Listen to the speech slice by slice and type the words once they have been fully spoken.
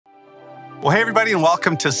Well, hey everybody, and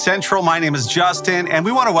welcome to Central. My name is Justin, and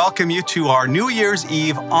we want to welcome you to our New Year's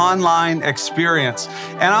Eve online experience.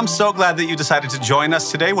 And I'm so glad that you decided to join us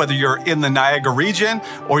today, whether you're in the Niagara region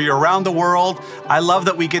or you're around the world. I love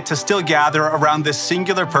that we get to still gather around this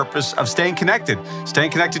singular purpose of staying connected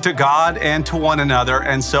to God and to one another.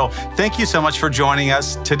 And so thank you so much for joining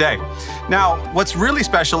us today. Now, what's really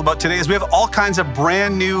special about today is we have all kinds of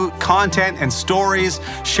brand new content and stories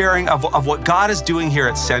sharing of what God is doing here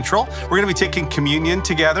at Central. We're going to be taking communion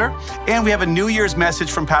together, and we have a New Year's message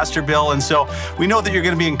from Pastor Bill. And so we know that you're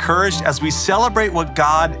going to be encouraged as we celebrate what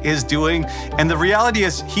God is doing. And the reality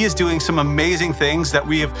is He is doing some amazing things that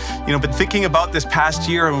we have been thinking about this past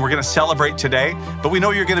year, and we're going to celebrate today. But we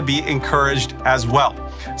know you're going to be encouraged as well.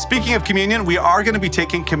 Speaking of communion, we are going to be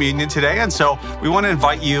taking communion today, and so we want to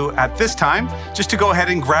invite you at this time just to go ahead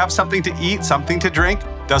and grab something to eat, something to drink.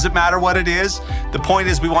 Doesn't matter what it is. The point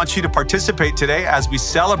is we want you to participate today as we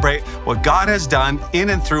celebrate what God has done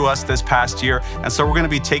in and through us this past year, and so we're going to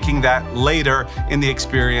be taking that later in the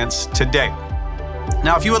experience today.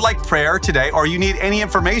 Now, if you would like prayer today or you need any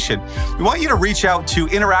information, we want you to reach out to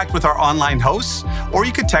interact with our online hosts, or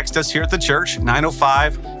you could text us here at the church,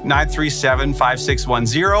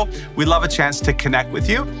 905-937-5610. We'd love a chance to connect with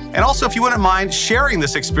you. And also, if you wouldn't mind sharing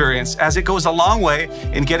this experience, as it goes a long way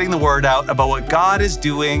in getting the word out about what God is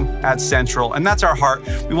doing at Central. And that's our heart.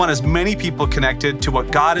 We want as many people connected to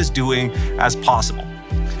what God is doing as possible.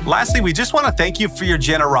 Lastly, we just want to thank you for your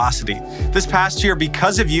generosity. This past year,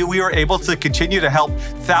 because of you, we were able to continue to help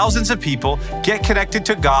thousands of people get connected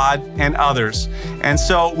to God and others. And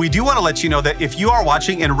so we do want to let you know that if you are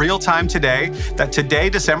watching in real time today, that today,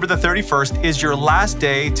 December the 31st, is your last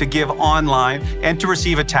day to give online and to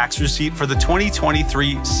receive a tax receipt for the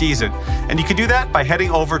 2023 season. And you can do that by heading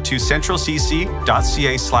over to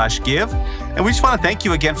centralcc.ca/give. And we just want to thank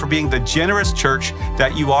you again for being the generous church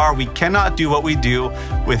that you are. We cannot do what we do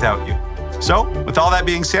without you. So, with all that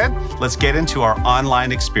being said, let's get into our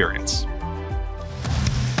online experience.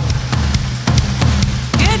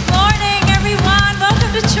 Good morning, everyone.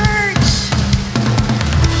 Welcome to church.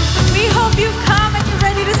 We hope you come and you're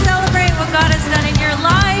ready to celebrate what God has done in your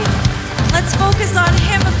life. Let's focus on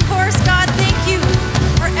Him, of course. God, thank you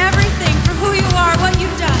for everything, for who you are, what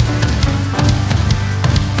you've done.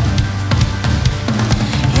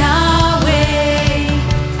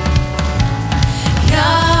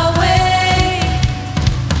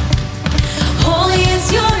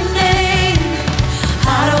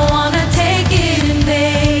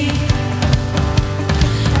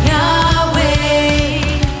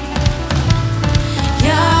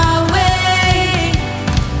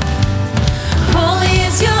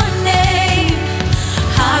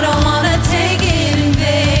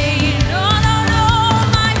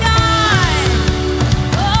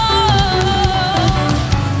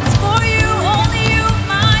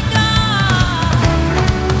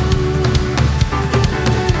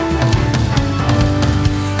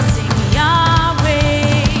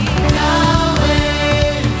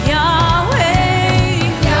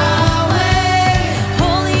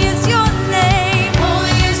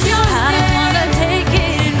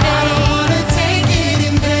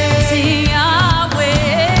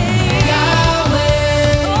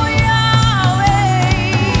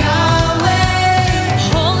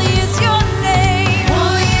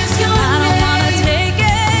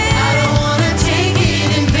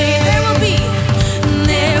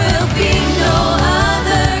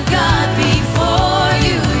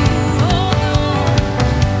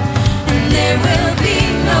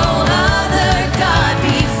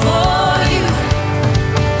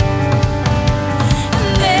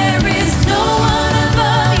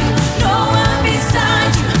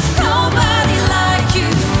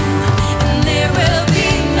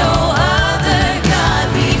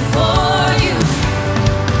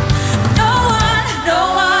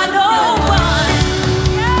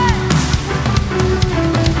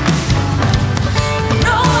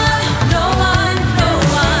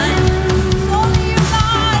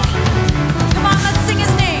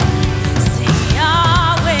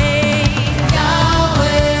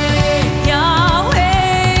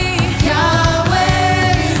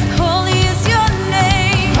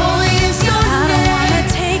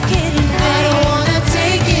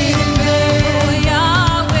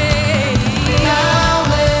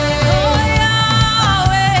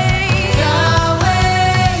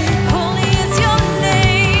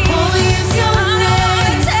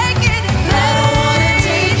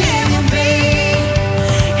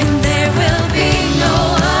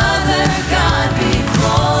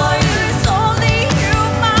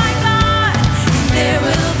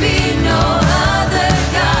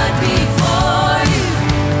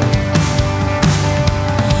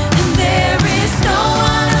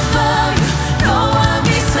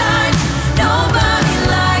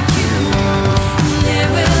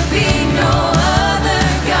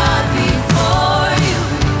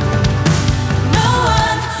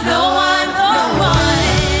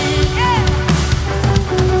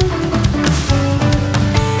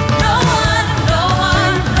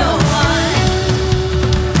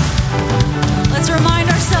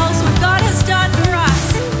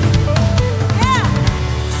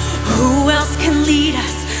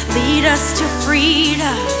 us to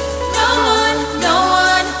freedom. No one, no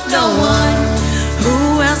one, no one.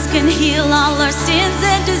 Who else can heal all our sins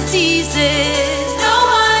and diseases? No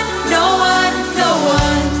one, no one, no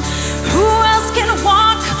one. Who else can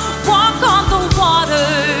walk on the water?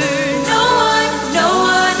 No one, no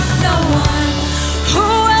one, no one. Who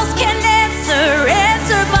else can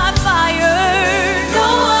answer by fire? No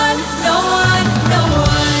one, no one, no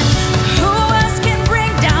one. Who else can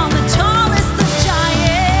bring down the tallest of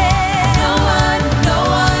giants? No one, no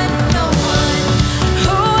one, no one.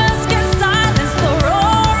 Who else can silence the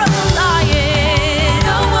roar of the lion?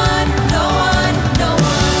 No one, no one, no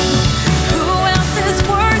one. Who else is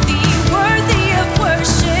worthy of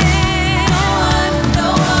worship? No one, no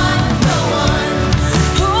one, no one.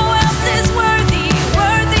 Who else is worthy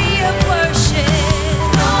of worship?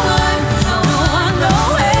 No one, no one,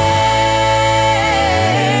 nowhere.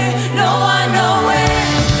 No one, nowhere.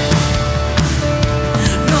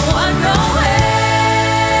 No one, nowhere.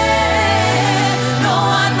 No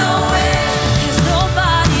one, nowhere. There's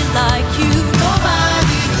nobody like you.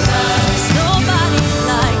 Nobody like. There's nobody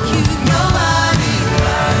like you. Nobody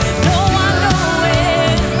like. No one,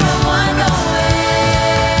 nowhere. No one, nowhere.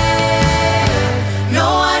 No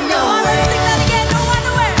one, nowhere. Let's sing that again. No one,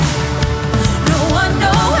 nowhere. No one,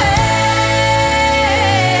 nowhere.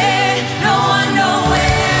 No one,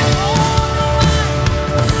 nowhere.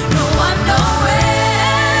 No one, nowhere.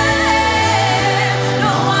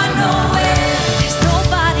 No one, nowhere. There's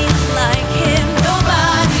nobody like him.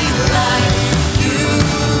 Nobody like you.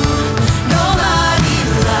 Nobody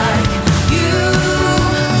like you.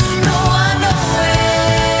 No one, nowhere.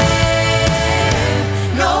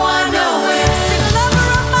 No one, nowhere. Sing, lover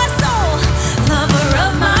of my soul. Lover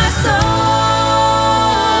of my soul.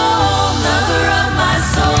 Lover of my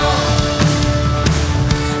soul.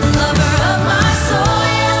 Lover of my soul,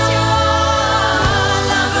 yes you are.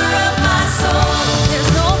 Lover of my soul.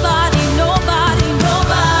 There's nobody, nobody,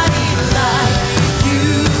 nobody like you.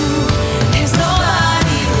 There's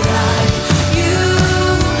nobody like you.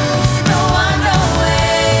 No one,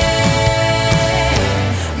 nowhere.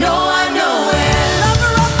 No one, nowhere.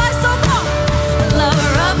 Lover of my soul, come on.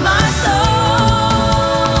 Lover of my soul.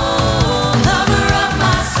 Lover of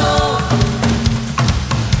my soul.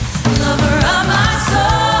 Lover of my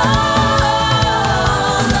soul,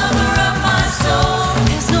 lover of my soul.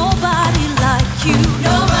 There's nobody like you.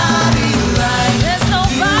 Nobody like. There's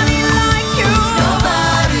nobody like you.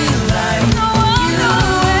 Nobody like. No one,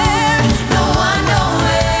 nowhere. No one,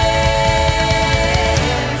 nowhere.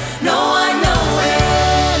 No one,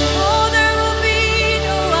 nowhere. Oh, there will be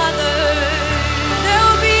no other. There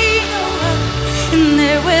will be no other. And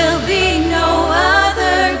there will be no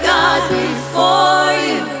other God before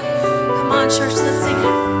you. Come on, church, let's sing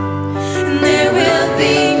it. And there will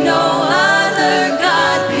be no other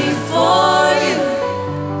God before you.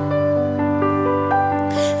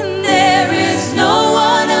 And there is no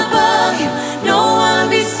one above you, no one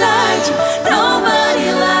beside you, nobody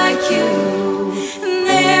like you. And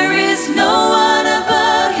there is no one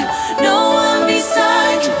above you, no one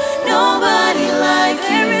beside you, nobody like you.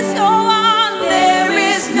 There is no one. There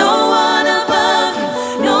is no one above you,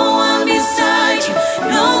 no one beside you,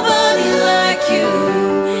 nobody like you.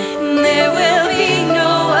 And there will be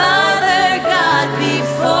no other God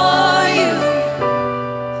before you.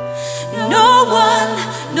 No one,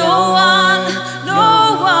 no one, no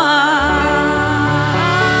one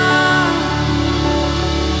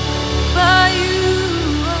but you,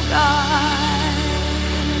 oh God.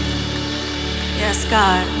 Yes,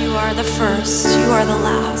 God, you are the first, you are the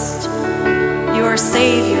last. You are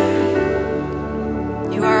Savior.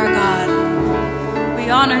 You are our God. We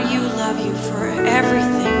honor you, love you for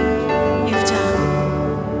everything you've done.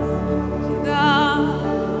 God,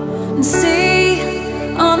 and see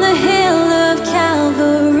on the hill of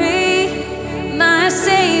Calvary, my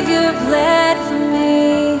Savior bled for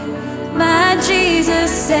me. My Jesus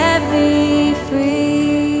set me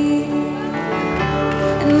free.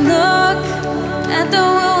 And look at the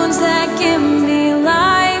wounds that give me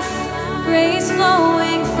life, grace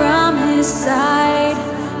flowing from his side.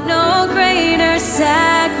 No greater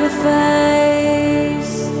sacrifice.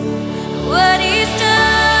 What he's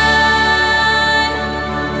done,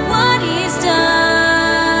 what he's done.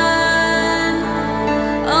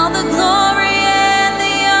 All the glory and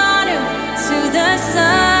the honor to the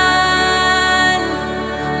Son.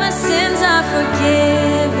 My sins are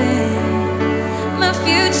forgiven. My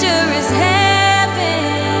future is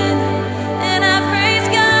heaven. And I praise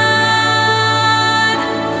God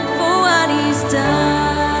for what he's done.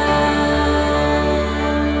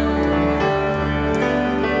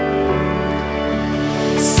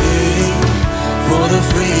 Sing for the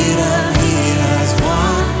freedom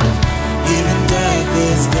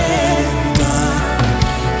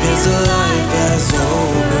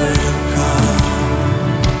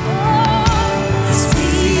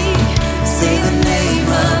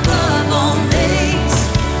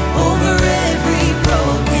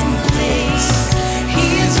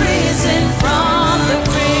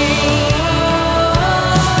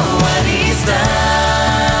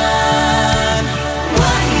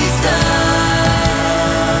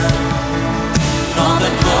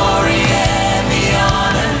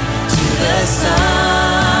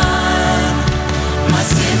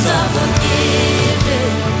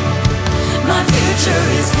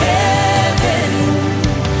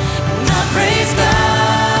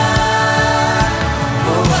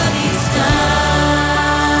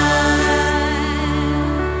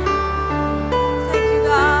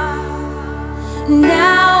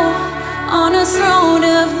Now on a throne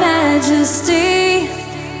of majesty,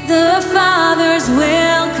 the Father's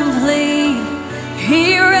will complete.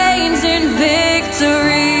 He reigns in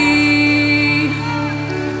victory.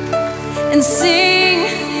 And sing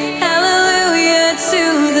hallelujah to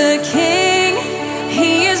the King.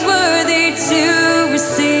 He is worthy to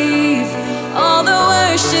receive all the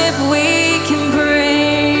worship we can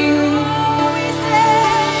bring.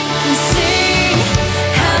 And sing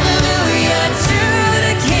hallelujah to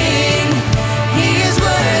the King. He is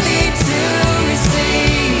worthy to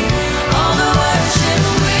receive all the worship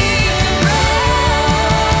we can bring.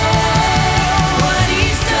 What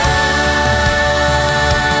He's done,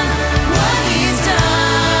 what He's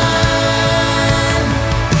done,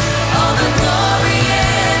 all the glory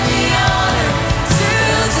and the honor to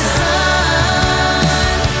the Son.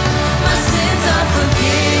 My sins are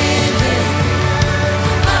forgiven,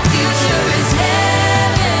 my future is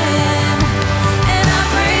heaven, and I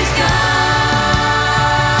praise God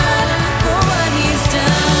for what He's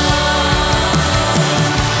done,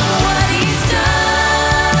 what He's done,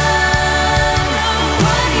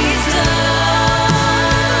 what He's done.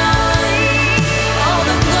 All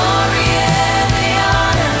the glory and the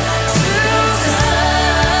honor to the Son.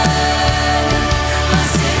 My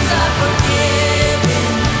sins are forgiven,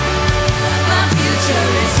 my future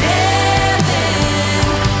is heaven,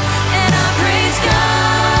 and I praise God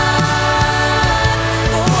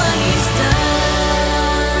for what He's done.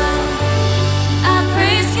 I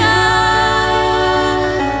praise God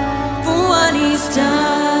for what He's done.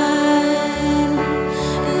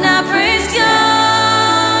 And I praise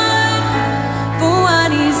God for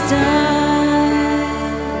what He's done.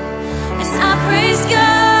 And I praise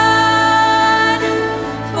God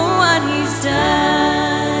for what He's done.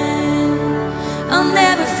 I'll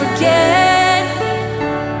never forget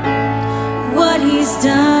what He's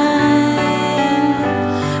done.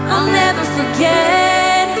 I'll never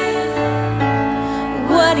forget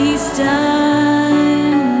what He's done.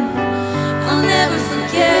 I'll never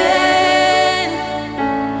forget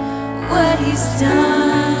what He's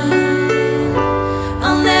done.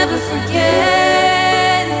 I'll never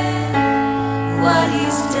forget what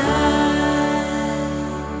He's done.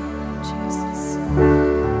 Jesus.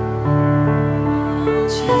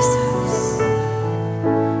 Jesus.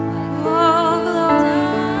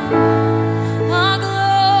 All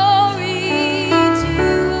glory to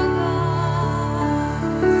God.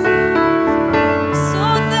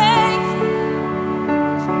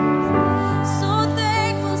 So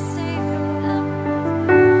thankful, Savior.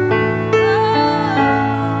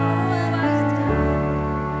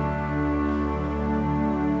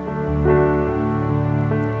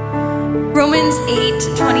 Romans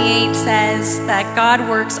 8:28 says that God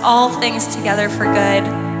works all things together for good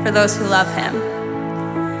for those who love Him.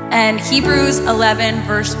 And Hebrews 11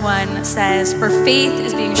 verse 1 says, for faith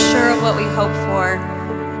is being sure of what we hope for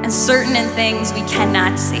and certain in things we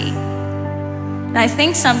cannot see. And I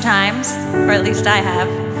think sometimes, or at least I have,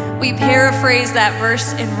 we paraphrase that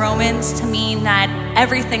verse in Romans to mean that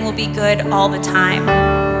everything will be good all the time.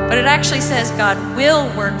 But it actually says God will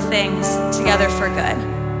work things together for good.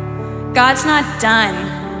 God's not done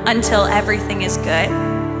until everything is good.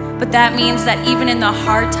 But that means that even in the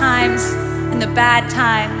hard times, in the bad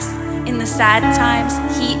times, in the sad times,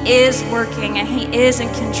 He is working and He is in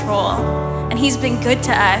control. And He's been good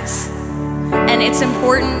to us. And it's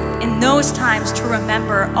important in those times to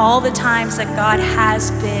remember all the times that God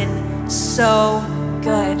has been so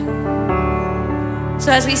good.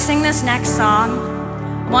 So as we sing this next song,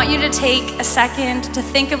 I want you to take a second to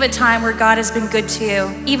think of a time where God has been good to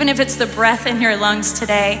you, even if it's the breath in your lungs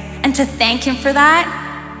today, and to thank Him for that,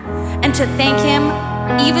 and to thank Him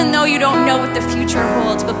even though you don't know what the future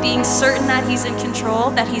holds, but being certain that He's in control,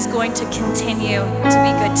 that He's going to continue to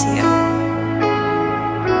be good to you.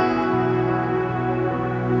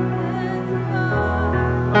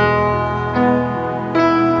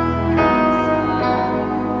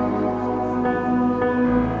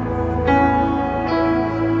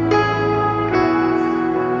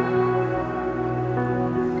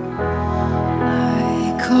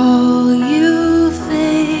 Call you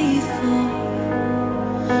faithful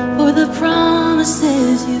for the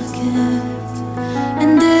promises you've kept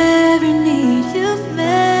and every need you've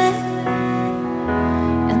met.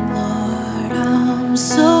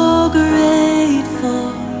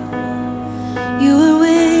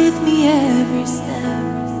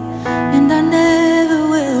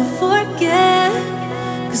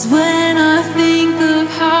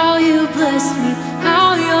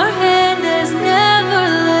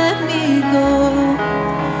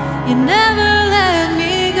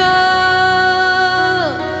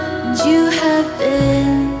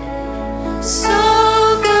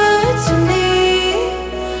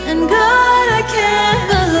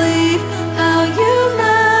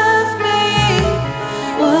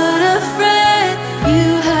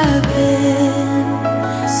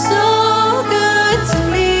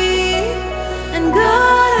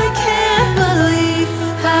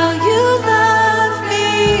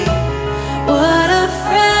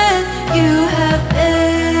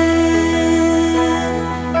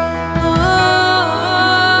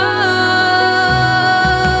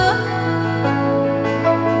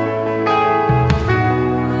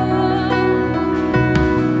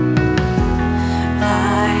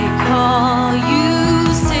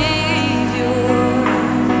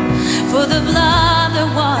 for the blood that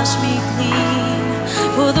washed me clean,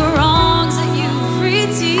 for the wrongs that you've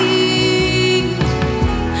redeemed.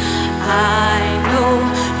 I know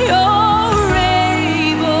you're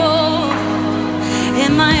able,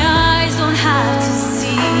 and my eyes don't have to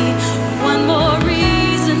see one more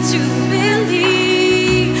reason to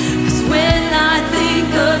believe. 'Cause when I think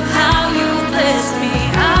of how you blessed me,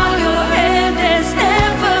 how your hand has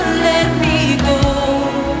never let me go,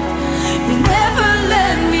 you never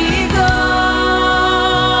let me go.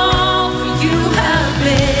 For you have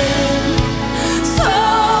been so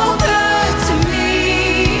good to me.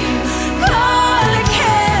 God, I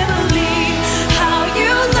can't believe how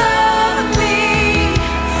you love me.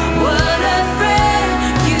 What a friend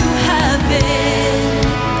you have been.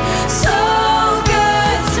 So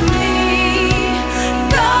good to me.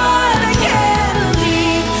 God, I can't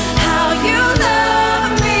believe how you love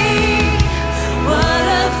me. What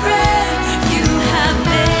a friend you have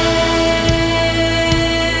been.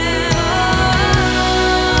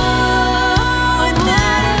 Oh, what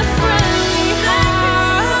a friend we have.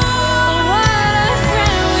 Oh, what a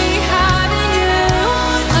friend we have in you.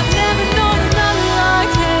 I've never known another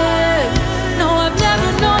like him. No, I've never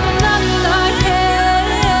known another like him.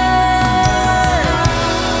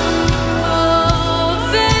 Oh,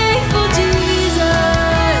 faithful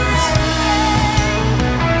Jesus.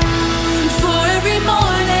 For every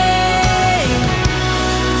morning,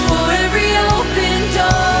 for every open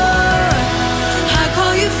door, I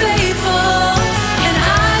call you faithful, and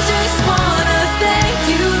I just wanna thank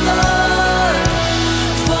you, Lord.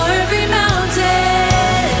 For every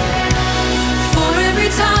mountain, for every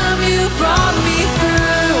time you brought me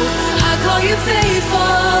through, I call you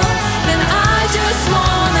faithful, and I just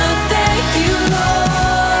wanna thank you,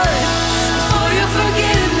 Lord, for your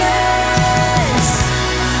forgiveness,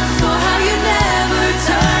 for how you never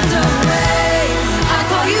turned away. I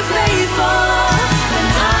call you faithful, and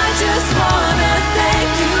I just wanna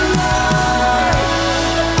thank you, Lord,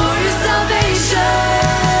 for your salvation.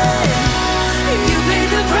 You paid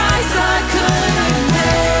the price I couldn't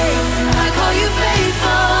pay. I call you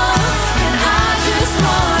faithful, and I just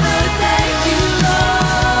wanna thank you,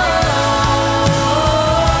 Lord.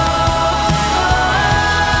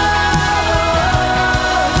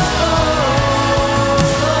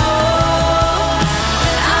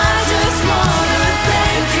 And I just wanna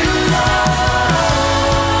thank you,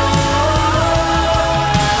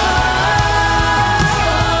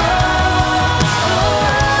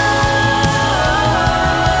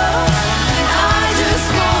 And I just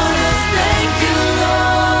wanna thank you, Lord.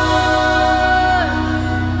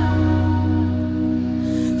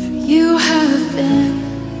 For you have been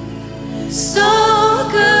so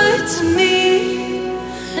good to me.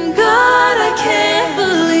 And God, I can't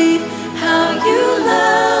believe how you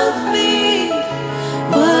love me.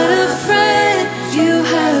 What a friend you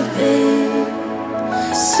have been.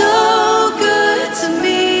 So good to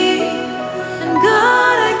me. And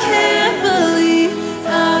God, I can't believe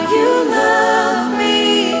how you love me.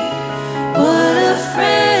 What a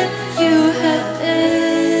friend you have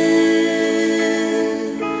been.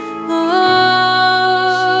 Oh,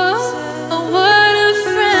 what a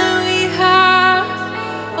friend we have.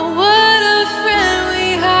 Oh, what a friend we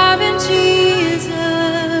have in Jesus.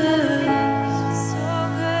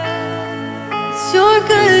 It's your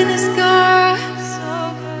goodness, God.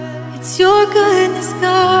 It's your goodness,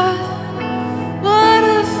 God. What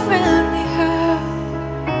a friend we have.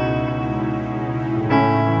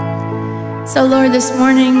 So, Lord, this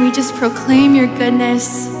morning we just proclaim your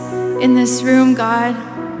goodness in this room, God.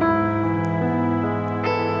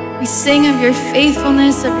 We sing of your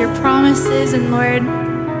faithfulness, of your promises, and Lord,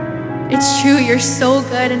 it's true, you're so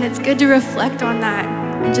good, and it's good to reflect on that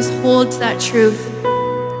and just hold to that truth,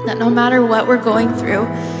 that no matter what we're going through,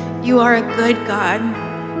 you are a good God,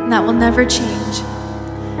 and that will never change.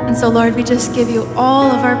 And so, Lord, we just give you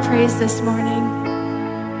all of our praise this morning.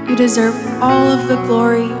 You deserve all of the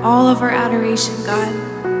glory, all of our adoration, God.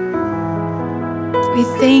 We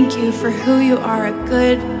thank you for who you are, a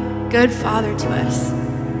good, good Father to us.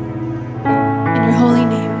 In your holy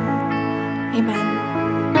name, amen.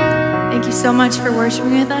 Thank you so much for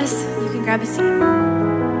worshiping with us. You can grab a seat.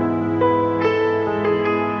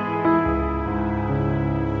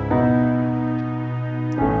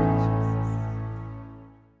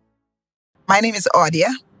 My name is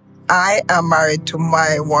Audia. I am married to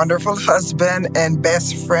my wonderful husband and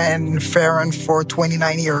best friend, Farron, for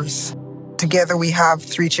 29 years. Together we have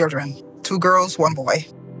 3 children, 2 girls, 1 boy.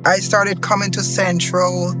 I started coming to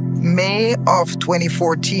Central May of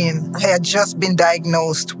 2014. I had just been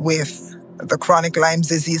diagnosed with the chronic Lyme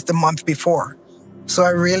disease the month before. So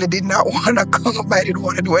I really did not want to come. I didn't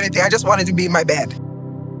want to do anything. I just wanted to be in my bed.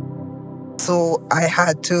 So I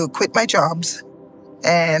had to quit my jobs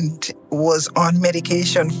and was on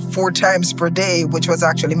medication 4 times per day, which was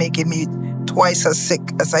actually making me twice as sick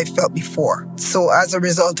as I felt before. So as a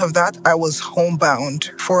result of that, I was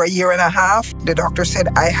homebound for 1.5 years. The doctor said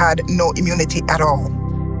I had no immunity at all.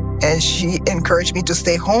 And she encouraged me to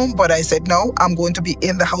stay home, but I said, no, I'm going to be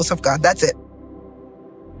in the house of God. That's it.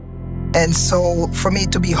 And so for me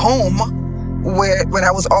to be home, when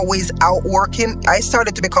I was always out working, I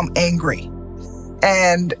started to become angry.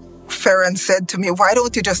 And Farron said to me, why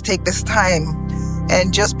don't you just take this time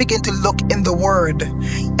and just begin to look in the Word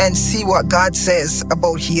and see what God says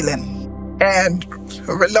about healing? And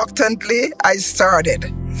reluctantly, I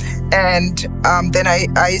started. And then I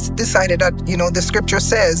decided that, the scripture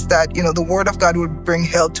says that, the Word of God would bring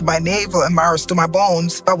health to my navel and marrow to my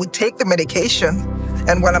bones. I would take the medication.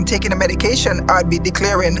 And while I'm taking the medication, I'd be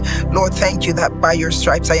declaring, Lord, thank you that by your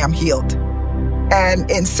stripes I am healed. And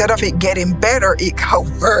instead of it getting better, it got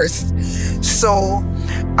worse. So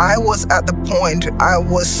I was at the point, I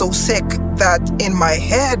was so sick that in my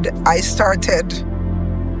head, I started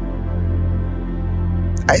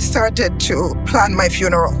to plan my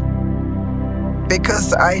funeral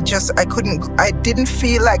because I didn't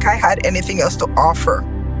feel like I had anything else to offer.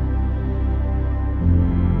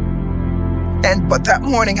 But that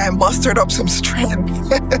morning I mustered up some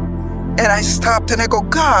strength and I stopped and I go,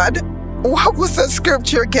 God, what was that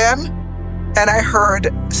scripture again? And I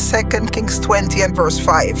heard 2 Kings 20 and verse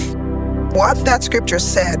 5. What that scripture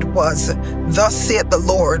said was, thus saith the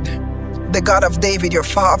Lord, the God of David, your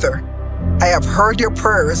father, I have heard your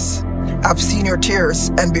prayers, I've seen your tears,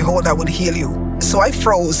 and behold, I will heal you. So I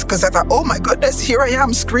froze because I thought, oh my goodness, here I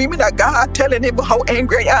am screaming at God, telling him how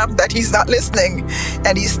angry I am that he's not listening.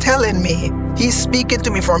 And he's telling me, he's speaking to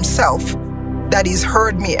me for himself, that he's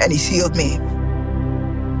heard me and he's healed me.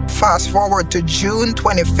 Fast forward to June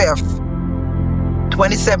 25th,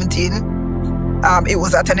 2017. It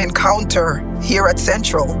was at an encounter here at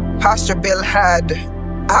Central. Pastor Bill had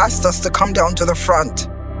asked us to come down to the front.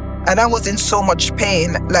 And I was in so much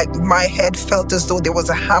pain, like my head felt as though there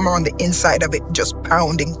was a hammer on the inside of it, just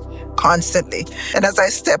pounding constantly. And as I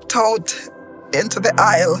stepped out into the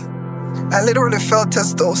aisle, I literally felt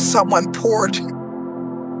as though someone poured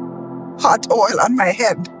hot oil on my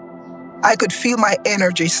head. I could feel my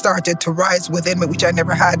energy started to rise within me, which I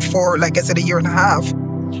never had for, like I said, 1.5 years.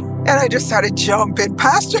 And I just started jumping,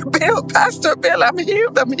 Pastor Bill, I'm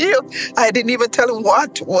healed. I didn't even tell him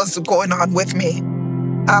what was going on with me.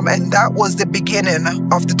 And that was the beginning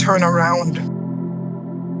of the turnaround.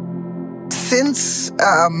 Since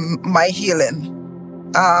my healing,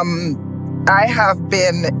 I have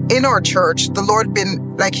been in our church. The Lord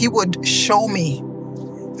been like, he would show me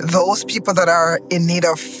those people that are in need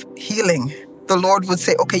of healing. The Lord would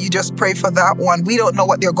say, okay, you just pray for that one. We don't know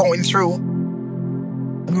what they're going through.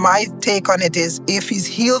 My take on it is, if he's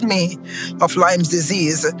healed me of Lyme's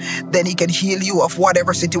disease, then he can heal you of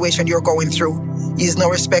whatever situation you're going through. He's no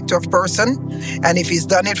respecter of person. And if he's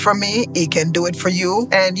done it for me, he can do it for you.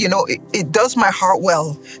 And, it does my heart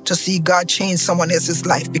well to see God change someone else's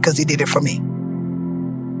life because he did it for me.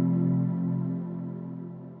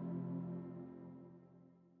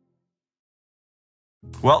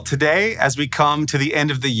 Well, today, as we come to the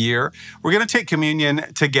end of the year, we're going to take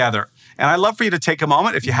communion together. And I'd love for you to take a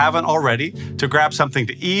moment, if you haven't already, to grab something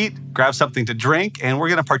to eat, grab something to drink, and we're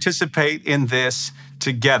going to participate in this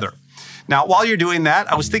together. Now, while you're doing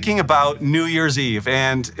that, I was thinking about New Year's Eve.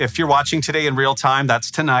 And if you're watching today in real time,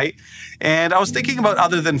 that's tonight. And I was thinking about,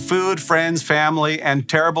 other than food, friends, family, and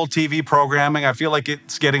terrible TV programming, I feel like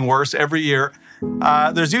it's getting worse every year.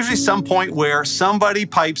 There's usually some point where somebody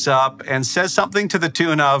pipes up and says something to the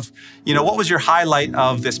tune of, what was your highlight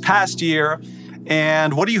of this past year?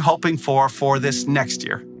 And what are you hoping for this next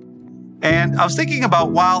year? And I was thinking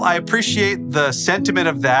about, while I appreciate the sentiment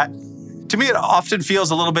of that, to me, it often feels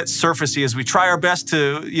a little bit surfacey as we try our best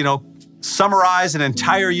to, summarize an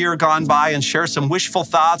entire year gone by and share some wishful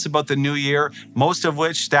thoughts about the new year, most of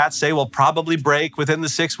which stats say will probably break within the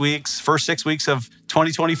first 6 weeks of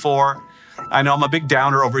 2024. I know I'm a big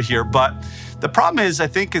downer over here, but the problem is, I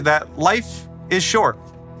think that life is short.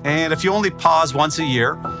 And if you only pause once a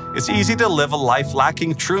year, it's easy to live a life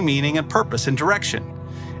lacking true meaning and purpose and direction.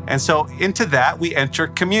 And so into that, we enter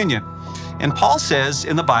communion. And Paul says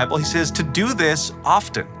in the Bible, he says to do this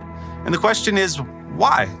often. And the question is,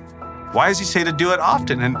 why? Why does he say to do it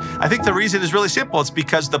often? And I think the reason is really simple. It's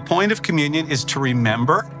because the point of communion is to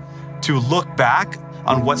remember, to look back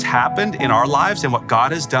on what's happened in our lives and what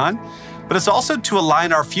God has done. But it's also to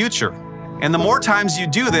align our future And the more times you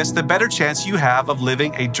do this, the better chance you have of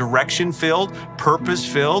living a direction-filled,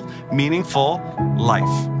 purpose-filled, meaningful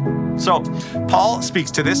life. So Paul speaks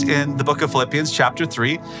to this in the book of Philippians chapter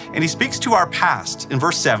 3, and he speaks to our past in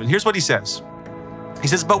verse 7. Here's what he says. He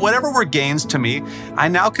says, "But whatever were gains to me, I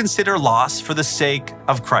now consider loss for the sake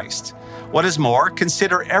of Christ. What is more,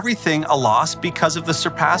 consider everything a loss because of the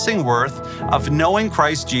surpassing worth of knowing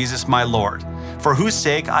Christ Jesus my Lord, for whose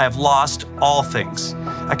sake I have lost all things.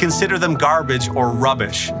 I consider them garbage or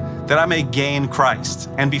rubbish, that I may gain Christ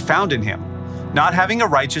and be found in him, not having a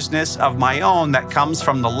righteousness of my own that comes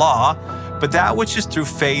from the law, but that which is through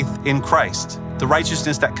faith in Christ, the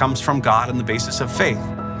righteousness that comes from God on the basis of faith.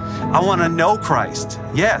 I want to know Christ,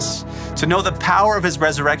 yes, to know the power of his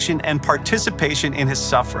resurrection and participation in his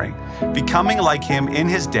suffering, becoming like him in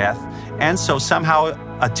his death, and so somehow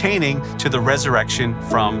attaining to the resurrection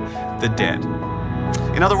from the dead."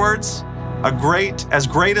 In other words, as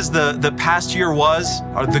great as the past year was,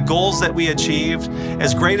 or the goals that we achieved,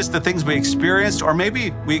 as great as the things we experienced, or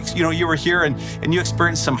maybe you were here and you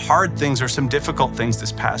experienced some hard things or some difficult things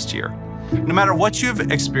this past year. No matter what you've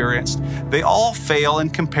experienced, they all fail in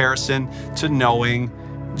comparison to knowing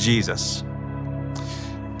Jesus.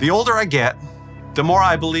 The older I get, the more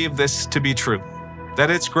I believe this to be true, that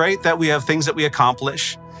it's great that we have things that we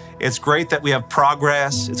accomplish. It's great that we have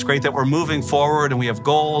progress. It's great that we're moving forward and we have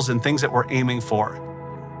goals and things that we're aiming for.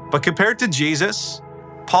 But compared to Jesus,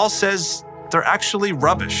 Paul says they're actually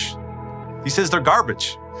rubbish. He says they're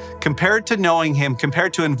garbage. Compared to knowing him,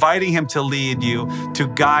 compared to inviting him to lead you, to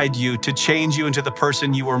guide you, to change you into the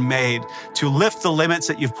person you were made, to lift the limits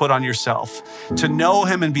that you've put on yourself, to know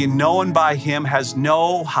him and be known by him has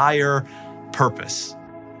no higher purpose.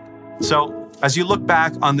 So as you look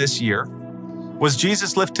back on this year, was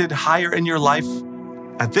Jesus lifted higher in your life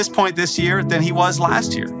at this point this year than he was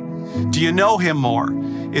last year? Do you know him more?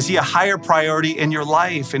 Is he a higher priority in your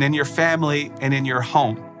life and in your family and in your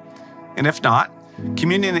home? And if not,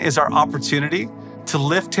 communion is our opportunity to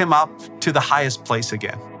lift him up to the highest place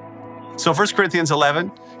again. So 1 Corinthians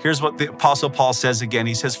 11, here's what the Apostle Paul says again.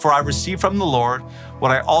 He says, "For I received from the Lord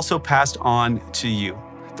what I also passed on to you,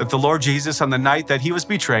 that the Lord Jesus, on the night that he was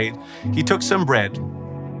betrayed, he took some bread,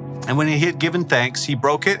 and when he had given thanks, he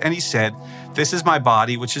broke it and he said, 'This is my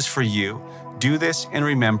body, which is for you. Do this in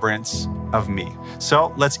remembrance of me.'"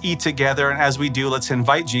 So let's eat together, and as we do, let's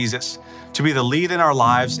invite Jesus to be the lead in our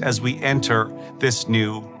lives as we enter this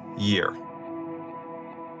new year.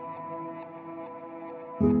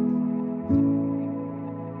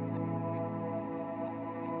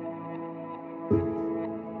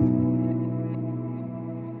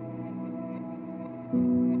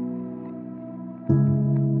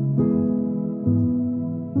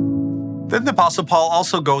 Then the Apostle Paul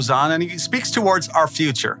also goes on and he speaks towards our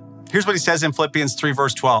future. Here's what he says in Philippians 3,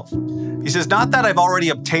 verse 12. He says, "Not that I've already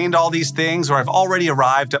obtained all these things or I've already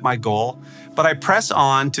arrived at my goal, but I press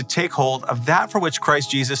on to take hold of that for which Christ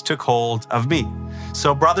Jesus took hold of me.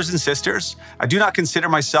 So brothers and sisters, I do not consider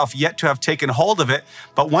myself yet to have taken hold of it,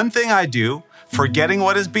 but one thing I do, forgetting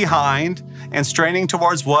what is behind and straining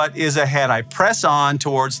towards what is ahead, I press on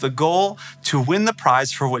towards the goal to win the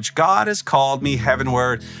prize for which God has called me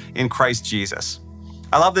heavenward in Christ Jesus."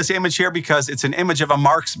 I love this image here because it's an image of a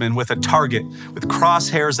marksman with a target, with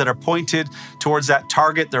crosshairs that are pointed towards that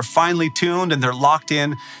target. They're finely tuned and they're locked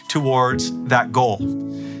in towards that goal.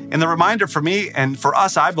 And the reminder for me and for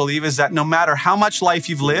us, I believe, is that no matter how much life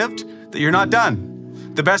you've lived, that you're not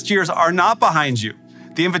done. The best years are not behind you.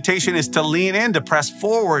 The invitation is to lean in, to press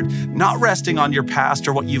forward, not resting on your past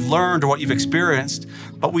or what you've learned or what you've experienced,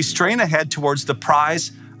 but we strain ahead towards the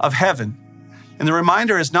prize of heaven. And the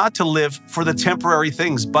reminder is not to live for the temporary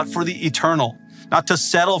things, but for the eternal, not to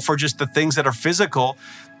settle for just the things that are physical,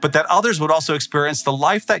 but that others would also experience the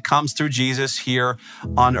life that comes through Jesus here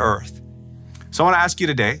on earth. So I want to ask you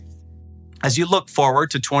today, as you look forward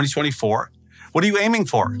to 2024, what are you aiming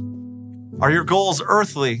for? Are your goals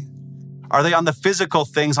earthly? Are they on the physical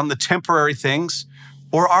things, on the temporary things,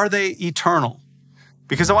 or are they eternal?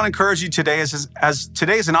 Because I want to encourage you today as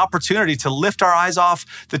today is an opportunity to lift our eyes off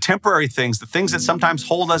the temporary things, the things that sometimes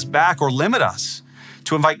hold us back or limit us,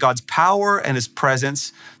 to invite God's power and his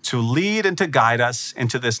presence to lead and to guide us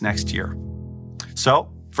into this next year. So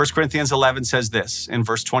 1 Corinthians 11 says this in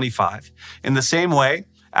verse 25, "In the same way,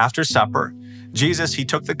 after supper, Jesus, he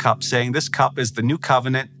took the cup saying, 'This cup is the new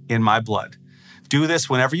covenant in my blood. Do this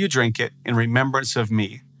whenever you drink it in remembrance of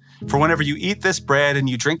me. For whenever you eat this bread and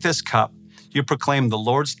you drink this cup, you proclaim the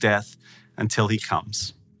Lord's death until he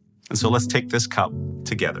comes.'" And so let's take this cup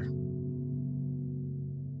together.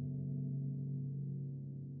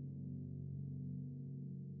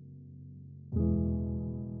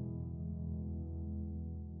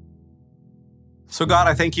 So God,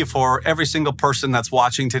 I thank you for every single person that's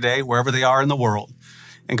watching today, wherever they are in the world.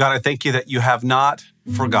 And God, I thank you that you have not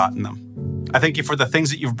forgotten them. I thank you for the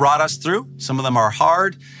things that you've brought us through. Some of them are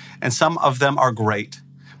hard and some of them are great,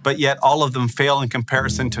 but yet all of them fail in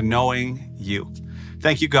comparison to knowing you.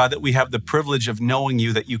 Thank you, God, that we have the privilege of knowing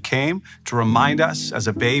you, that you came to remind us as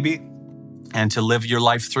a baby and to live your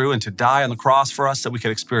life through and to die on the cross for us so we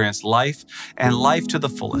could experience life and life to the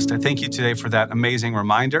fullest. I thank you today for that amazing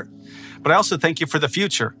reminder. But I also thank you for the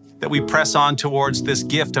future, that we press on towards this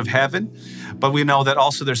gift of heaven. But we know that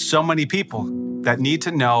also there's so many people that need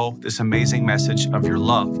to know this amazing message of your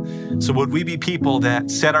love. So would we be people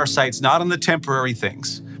that set our sights not on the temporary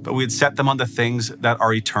things, but we'd set them on the things that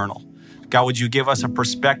are eternal. God, would you give us a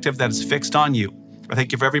perspective that is fixed on you? I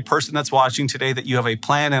thank you for every person that's watching today, that you have a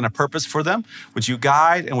plan and a purpose for them. Would you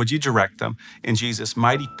guide and would you direct them? In Jesus'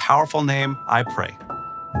 mighty, powerful name, I pray.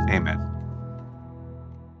 Amen.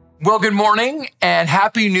 Well, good morning and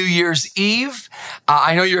happy New Year's Eve.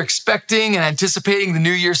 I know you're expecting and anticipating the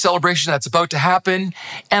New Year celebration that's about to happen.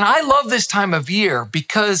 And I love this time of year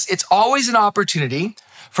because it's always an opportunity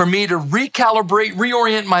for me to recalibrate,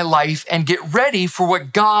 reorient my life, and get ready for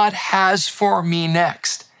what God has for me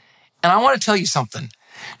next. And I want to tell you something.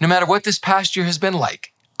 No matter what this past year has been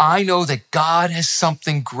like, I know that God has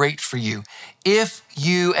something great for you if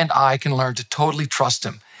you and I can learn to totally trust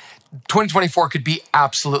Him. 2024 could be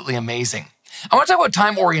absolutely amazing. I want to talk about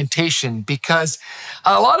time orientation because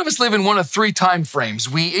a lot of us live in one of three time frames.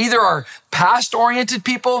 We either are past-oriented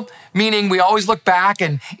people, meaning we always look back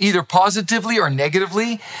and either positively or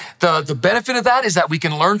negatively. The benefit of that is that we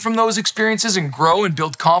can learn from those experiences and grow and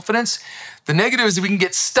build confidence. The negative is that we can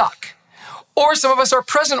get stuck. Or some of us are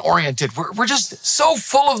present-oriented. We're just so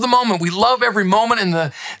full of the moment. We love every moment,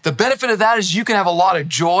 and the benefit of that is you can have a lot of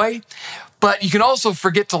joy. But you can also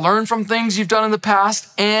forget to learn from things you've done in the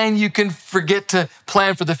past, and you can forget to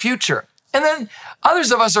plan for the future. And then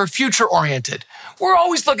others of us are future-oriented. We're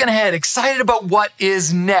always looking ahead, excited about what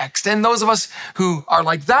is next. And those of us who are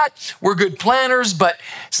like that, we're good planners, but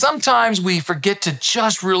sometimes we forget to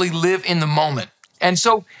just really live in the moment. And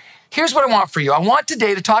so here's what I want for you. I want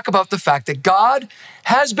today to talk about the fact that God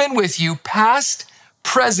has been with you past,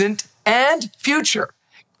 present, and future.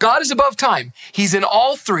 God is above time. He's in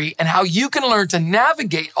all three, and how you can learn to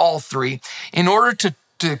navigate all three in order to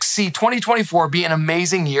see 2024 be an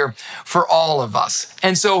amazing year for all of us.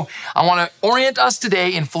 And so I want to orient us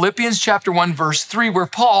today in Philippians chapter 1, verse 3, where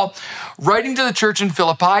Paul, writing to the church in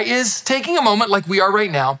Philippi, is taking a moment like we are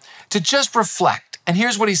right now to just reflect. And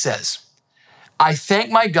here's what he says. I thank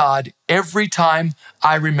my God every time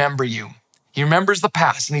I remember you. He remembers the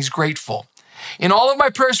past and he's grateful. In all of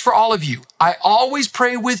my prayers for all of you, I always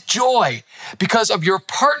pray with joy because of your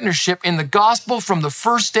partnership in the gospel from the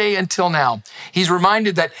first day until now. He's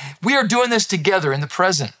reminded that we are doing this together in the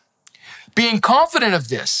present. Being confident of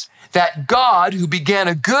this, that God, who began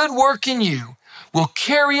a good work in you, will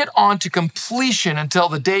carry it on to completion until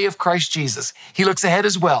the day of Christ Jesus. He looks ahead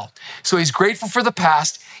as well. So he's grateful for the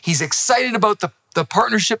past. He's excited about the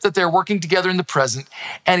partnership that they're working together in the present,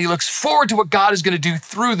 and he looks forward to what God is going to do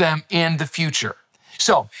through them in the future.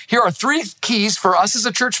 So here are three keys for us as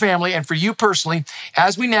a church family and for you personally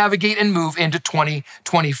as we navigate and move into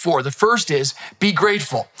 2024. The first is be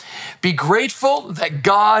grateful. Be grateful that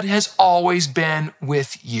God has always been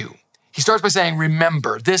with you. He starts by saying,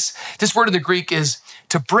 remember. This word in the Greek is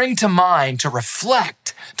to bring to mind, to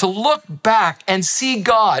reflect, to look back and see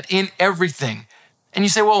God in everything. And you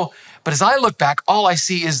say, well, but as I look back, all I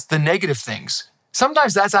see is the negative things.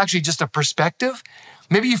 Sometimes that's actually just a perspective.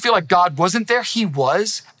 Maybe you feel like God wasn't there. He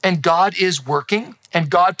was, and God is working, and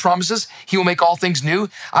God promises he will make all things new.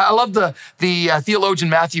 I love the theologian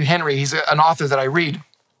Matthew Henry. He's an author that I read.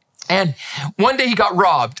 And one day he got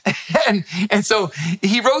robbed. and so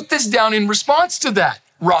he wrote this down in response to that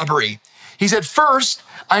robbery. He said, first,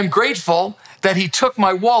 I'm grateful that he took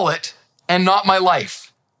my wallet and not my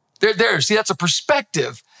life. See, that's a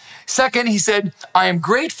perspective. Second, he said, I am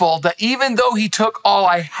grateful that even though he took all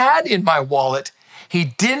I had in my wallet, he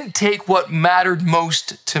didn't take what mattered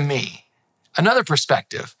most to me. Another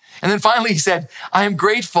perspective. And then finally, he said, I am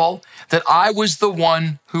grateful that I was the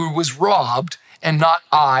one who was robbed and not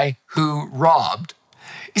I who robbed.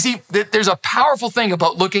 You see, there's a powerful thing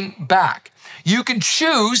about looking back. You can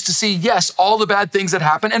choose to see, yes, all the bad things that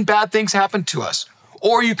happen, and bad things happen to us.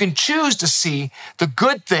 Or you can choose to see the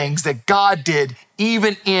good things that God did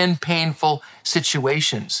even in painful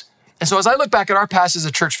situations. And so as I look back at our past as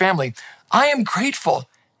a church family, I am grateful.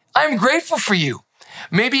 I am grateful for you.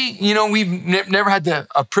 Maybe, we've never had the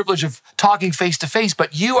privilege of talking face to face,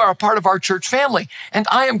 but you are a part of our church family. And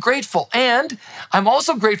I am grateful. And I'm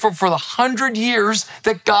also grateful for the 100 years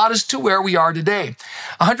that got us to where we are today.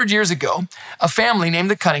 100 years ago, a family named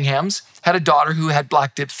the Cunninghams had a daughter who had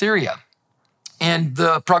black diphtheria. And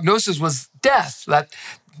the prognosis was death. That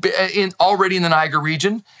already in the Niagara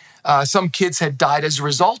region, some kids had died as a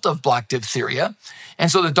result of black diphtheria. And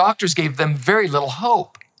so the doctors gave them very little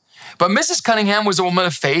hope. But Mrs. Cunningham was a woman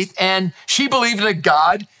of faith, and she believed in a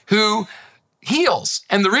God who heals.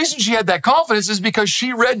 And the reason she had that confidence is because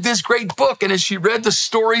she read this great book. And as she read the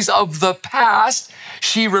stories of the past,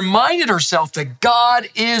 she reminded herself that God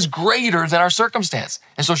is greater than our circumstance.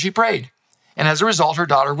 And so she prayed. And as a result, her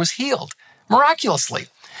daughter was healed miraculously.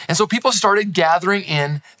 And so people started gathering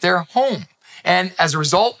in their home. And as a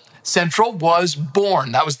result, Central was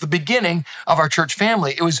born. That was the beginning of our church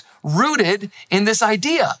family. It was rooted in this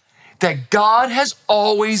idea that God has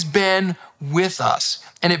always been with us.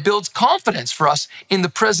 And it builds confidence for us in the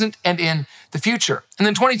present and in the future. And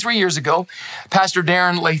then 23 years ago, Pastor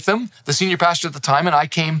Darren Latham, the senior pastor at the time, and I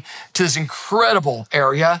came to this incredible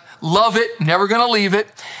area. Love it, never gonna leave it.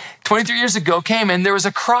 23 years ago came and there was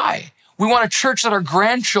a cry. We want a church that our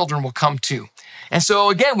grandchildren will come to. And so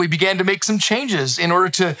again, we began to make some changes in order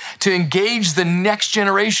to engage the next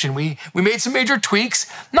generation. We made some major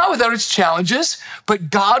tweaks, not without its challenges,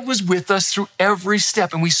 but God was with us through every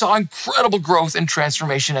step. And we saw incredible growth and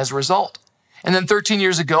transformation as a result. And then 13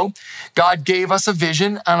 years ago, God gave us a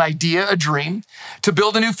vision, an idea, a dream to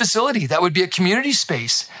build a new facility that would be a community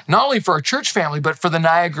space, not only for our church family, but for the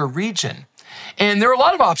Niagara region. And there were a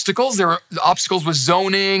lot of obstacles. There were obstacles with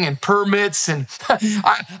zoning and permits. And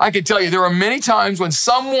I can tell you, there were many times when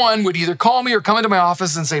someone would either call me or come into my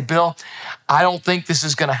office and say, Bill, I don't think this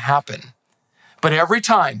is going to happen. But every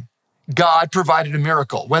time, God provided a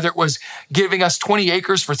miracle. Whether it was giving us 20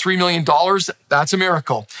 acres for $3 million, that's a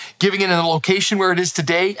miracle. Giving it in a location where it is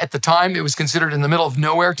today. At the time, it was considered in the middle of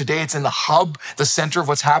nowhere. Today, it's in the hub, the center of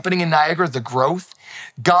what's happening in Niagara, the growth.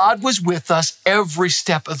 God was with us every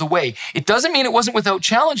step of the way. It doesn't mean it wasn't without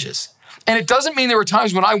challenges. And it doesn't mean there were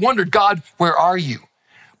times when I wondered, God, where are you?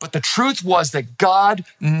 But the truth was that God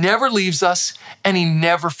never leaves us and he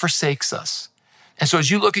never forsakes us. And so as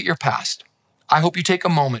you look at your past, I hope you take a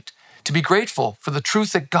moment to be grateful for the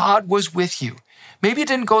truth that God was with you. Maybe it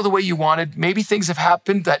didn't go the way you wanted. Maybe things have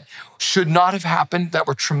happened that should not have happened, that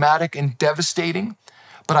were traumatic and devastating.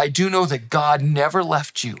 But I do know that God never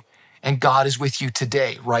left you. And God is with you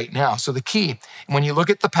today, right now. So the key, when you look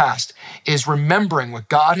at the past, is remembering what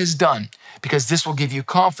God has done, because this will give you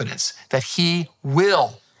confidence that he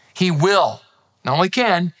will, not only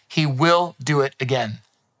can, he will do it again.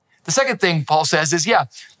 The second thing Paul says is,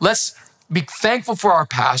 let's be thankful for our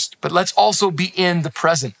past, but let's also be in the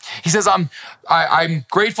present. He says, I'm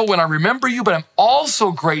grateful when I remember you, but I'm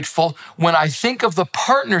also grateful when I think of the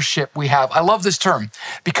partnership we have. I love this term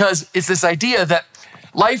because it's this idea that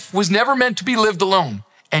life was never meant to be lived alone.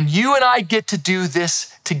 And you and I get to do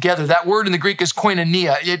this together. That word in the Greek is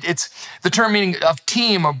koinonia. It's the term meaning of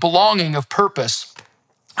team, of belonging, of purpose.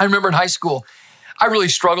 I remember in high school, I really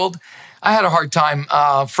struggled. I had a hard time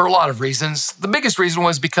for a lot of reasons. The biggest reason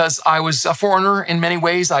was because I was a foreigner in many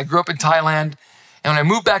ways. I grew up in Thailand. And when I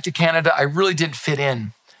moved back to Canada, I really didn't fit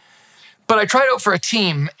in. But I tried out for a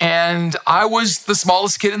team and I was the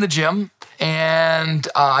smallest kid in the gym and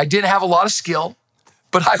I didn't have a lot of skill.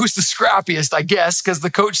 But I was the scrappiest, I guess, because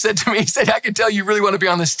the coach said to me, he said, I can tell you really want to be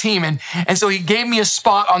on this team. And so he gave me a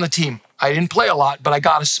spot on the team. I didn't play a lot, but I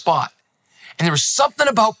got a spot. And there was something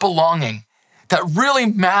about belonging that really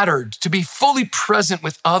mattered, to be fully present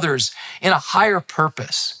with others in a higher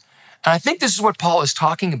purpose. And I think this is what Paul is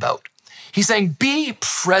talking about. He's saying, be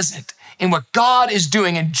present in what God is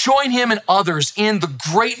doing and join him and others in the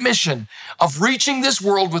great mission of reaching this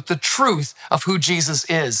world with the truth of who Jesus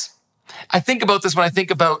is. I think about this when I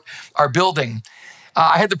think about our building.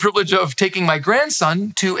 I had the privilege of taking my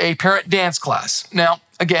grandson to a parent dance class. Now,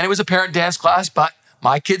 again, it was a parent dance class, but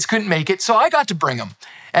my kids couldn't make it, so I got to bring them.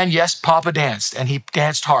 And yes, Papa danced, and he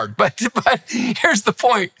danced hard. But here's the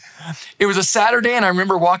point. It was a Saturday, and I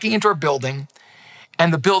remember walking into our building,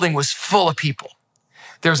 and the building was full of people.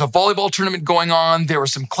 There was a volleyball tournament going on. There were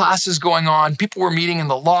some classes going on. People were meeting in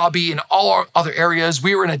the lobby and all our other areas.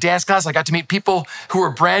 We were in a dance class. I got to meet people who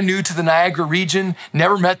were brand new to the Niagara region,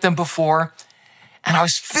 never met them before. And I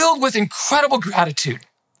was filled with incredible gratitude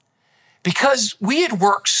because we had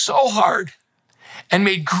worked so hard and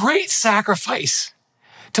made great sacrifice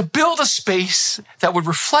to build a space that would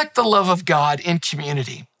reflect the love of God in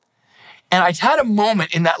community. And I had a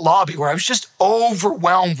moment in that lobby where I was just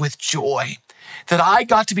overwhelmed with joy. that I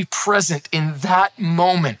got to be present in that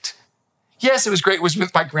moment. Yes, it was great. It was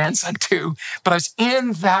with my grandson too, but I was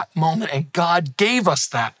in that moment and God gave us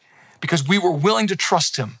that because we were willing to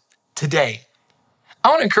trust him today. I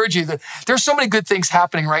want to encourage you that there's so many good things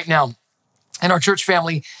happening right now in our church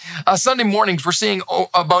family. Sunday mornings, we're seeing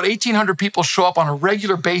about 1,800 people show up on a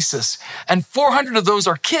regular basis, and 400 of those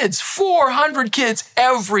are kids, 400 kids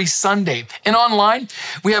every Sunday. And online,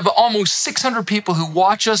 we have almost 600 people who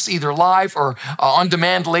watch us either live or on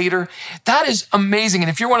demand later. That is amazing. And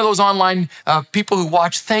if you're one of those online people who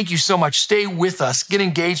watch, thank you so much. Stay with us, get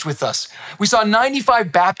engaged with us. We saw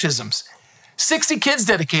 95 baptisms. 60 kids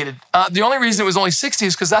dedicated. The only reason it was only 60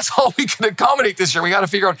 is because that's all we could accommodate this year. We got to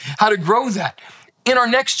figure out how to grow that. In our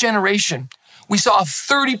next generation, we saw a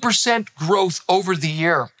 30% growth over the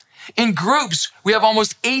year. In groups, we have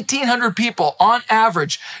almost 1,800 people on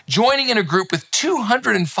average joining in a group with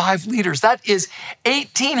 205 leaders. That is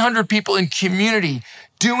 1,800 people in community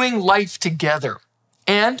doing life together.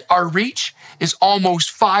 And our reach is almost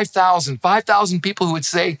 5,000 people who would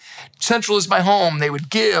say, Central is my home. They would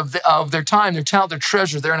give of their time, their talent, their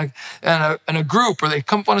treasure. They're in a group, or they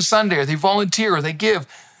come up on a Sunday, or they volunteer, or they give.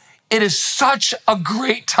 It is such a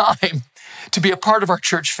great time to be a part of our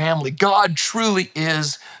church family. God truly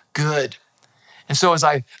is good. And so as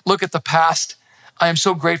I look at the past, I am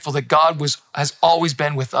so grateful that God has always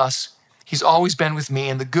been with us. He's always been with me,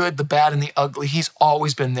 and the good, the bad, and the ugly, he's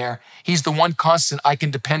always been there. He's the one constant I can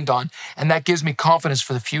depend on, and that gives me confidence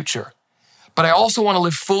for the future. But I also want to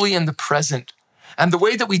live fully in the present. And the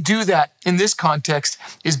way that we do that in this context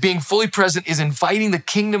is being fully present is inviting the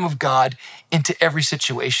kingdom of God into every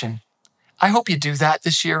situation. I hope you do that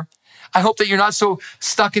this year. I hope that you're not so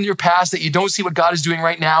stuck in your past that you don't see what God is doing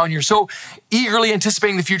right now, and you're so eagerly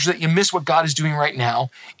anticipating the future that you miss what God is doing right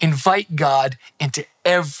now. Invite God into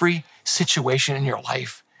every situation in your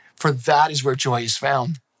life, for that is where joy is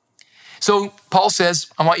found. So Paul says,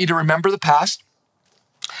 I want you to remember the past.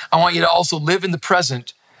 I want you to also live in the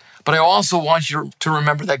present, but I also want you to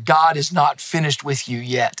remember that God is not finished with you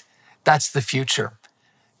yet. That's the future.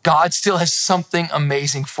 God still has something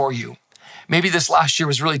amazing for you. Maybe this last year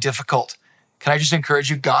was really difficult. Can I just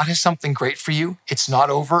encourage you? God has something great for you. It's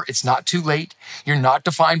not over. It's not too late. You're not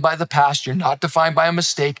defined by the past. You're not defined by a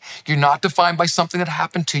mistake. You're not defined by something that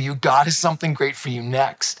happened to you. God has something great for you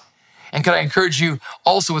next. And can I encourage you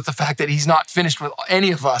also with the fact that he's not finished with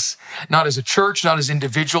any of us, not as a church, not as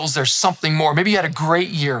individuals. There's something more. Maybe you had a great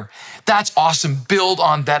year. That's awesome. Build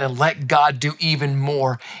on that and let God do even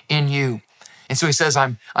more in you. And so he says,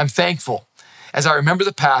 I'm thankful. As I remember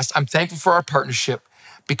the past, I'm thankful for our partnership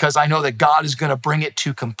because I know that God is going to bring it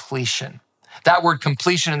to completion. That word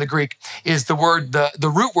completion in the Greek is the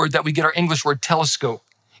root word that we get our English word telescope.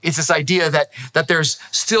 It's this idea that there's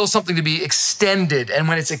still something to be extended. And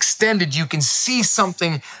when it's extended, you can see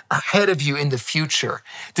something ahead of you in the future.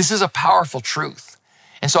 This is a powerful truth.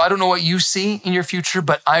 And so I don't know what you see in your future,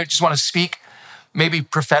 but I just want to speak maybe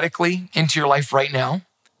prophetically into your life right now.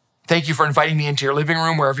 Thank you for inviting me into your living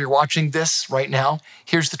room, wherever you're watching this right now.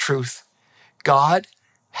 Here's the truth. God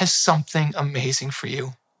has something amazing for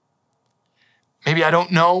you. Maybe I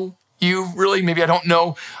don't know you really, maybe I don't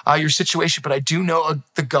know your situation, but I do know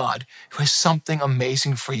the God who has something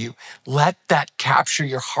amazing for you. Let that capture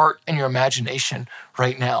your heart and your imagination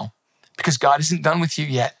right now, because God isn't done with you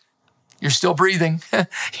yet. You're still breathing.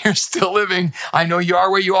 You're still living. I know you are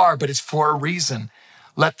where you are, but it's for a reason.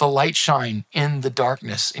 Let the light shine in the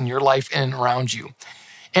darkness in your life and around you.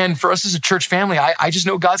 And for us as a church family, I just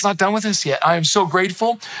know God's not done with us yet. I am so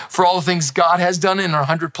grateful for all the things God has done in our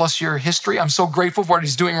 100+ year history. I'm so grateful for what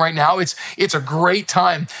he's doing right now. It's a great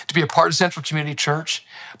time to be a part of Central Community Church,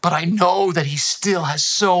 but I know that he still has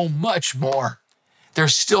so much more.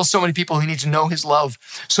 There's still so many people who need to know his love.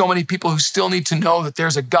 So many people who still need to know that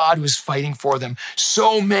there's a God who is fighting for them.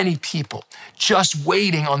 So many people just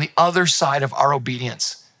waiting on the other side of our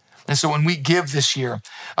obedience. And so when we give this year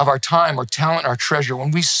of our time, our talent, our treasure,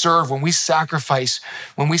 when we serve, when we sacrifice,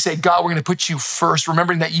 when we say, God, we're going to put you first,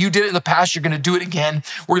 remembering that you did it in the past, you're going to do it again.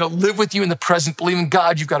 We're going to live with you in the present, believing,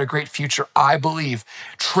 God, you've got a great future. I believe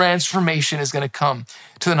transformation is going to come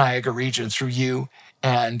to the Niagara region through you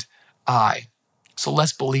and I. So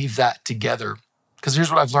let's believe that together, because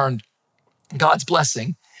here's what I've learned. God's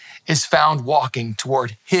blessing is found walking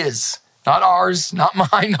toward his, not ours, not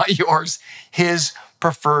mine, not yours, his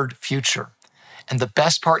preferred future. And the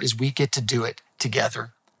best part is we get to do it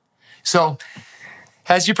together. So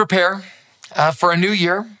as you prepare for a new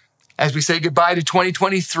year, as we say goodbye to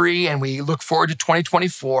 2023 and we look forward to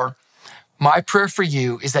 2024, my prayer for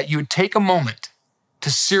you is that you would take a moment to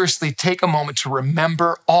seriously take a moment to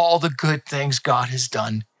remember all the good things God has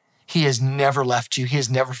done. He has never left you. He has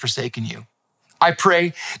never forsaken you. I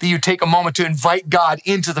pray that you take a moment to invite God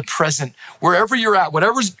into the present. Wherever you're at,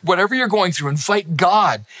 whatever you're going through, invite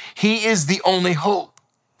God. He is the only hope.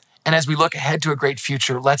 And as we look ahead to a great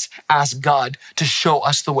future, let's ask God to show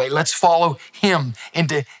us the way. Let's follow him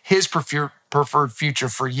into his preferred future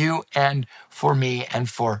for you and for me and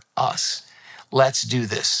for us. Let's do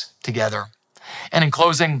this together. And in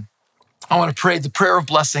closing, I want to pray the prayer of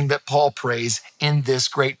blessing that Paul prays in this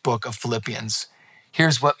great book of Philippians.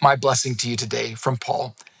 Here's what my blessing to you today from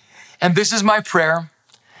Paul. And this is my prayer,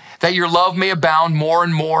 that your love may abound more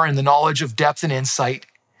and more in the knowledge of depth and insight,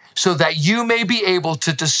 so that you may be able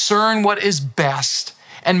to discern what is best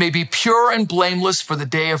and may be pure and blameless for the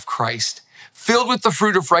day of Christ, filled with the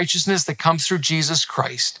fruit of righteousness that comes through Jesus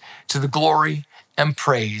Christ, to the glory and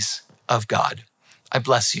praise of God. I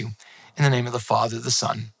bless you in the name of the Father, the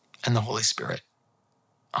Son, and the Holy Spirit.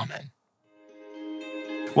 Amen.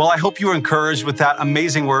 Well, I hope you were encouraged with that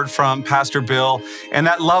amazing word from Pastor Bill, and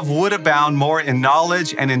that love would abound more in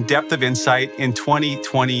knowledge and in depth of insight in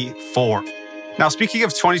 2024. Now, speaking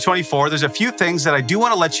of 2024, there's a few things that I do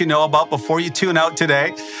want to let you know about before you tune out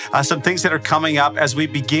today. Some things that are coming up as we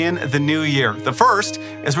begin the new year. The first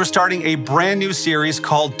is we're starting a brand new series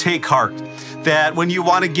called Take Heart. That when you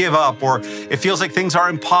want to give up, or it feels like things are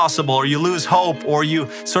impossible, or you lose hope, or you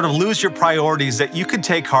sort of lose your priorities, that you can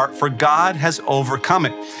take heart, for God has overcome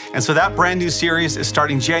it. And so that brand new series is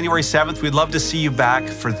starting January 7th. We'd love to see you back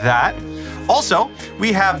for that. Also,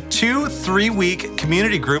 we have 2 3-week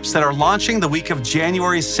community groups that are launching the week of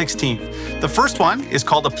January 16th. The first one is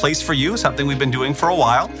called A Place for You, something we've been doing for a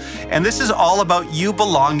while. And this is all about you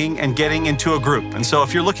belonging and getting into a group. And so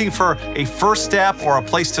if you're looking for a first step or a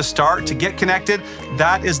place to start to get connected,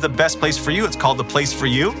 that is the best place for you. It's called The Place for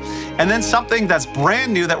You. And then something that's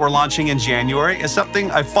brand new that we're launching in January is something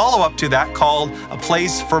I follow up to that called A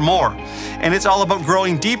Place for More. And it's all about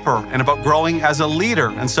growing deeper and about growing as a leader.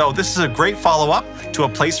 And so this is a great follow-up to A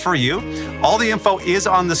Place for You. All the info is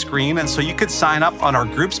on the screen, and so you could sign up on our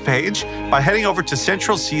groups page by heading over to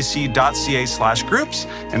centralcc.ca/groups,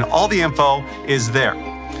 and all the info is there.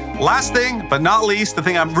 Last thing, but not least, the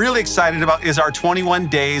thing I'm really excited about is our 21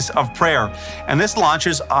 days of prayer. And this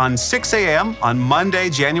launches on 6 a.m. on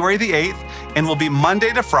Monday, January the 8th, and will be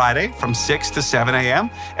Monday to Friday from 6 to 7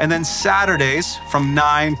 a.m., and then Saturdays from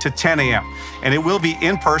 9 to 10 a.m. And it will be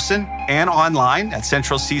in person and online at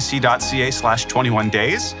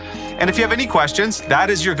centralcc.ca/21days. And if you have any questions, that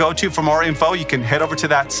is your go-to for more info. You can head over to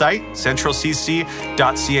that site,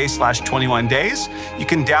 centralcc.ca/21days. You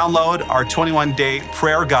can download our 21-day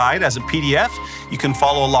prayer guide as a PDF. You can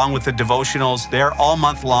follow along with the devotionals there all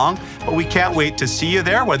month long. But we can't wait to see you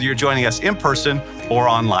there, whether you're joining us in person or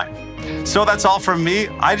online. So that's all from me.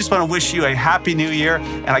 I just want to wish you a happy new year,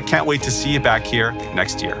 and I can't wait to see you back here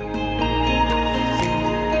next year.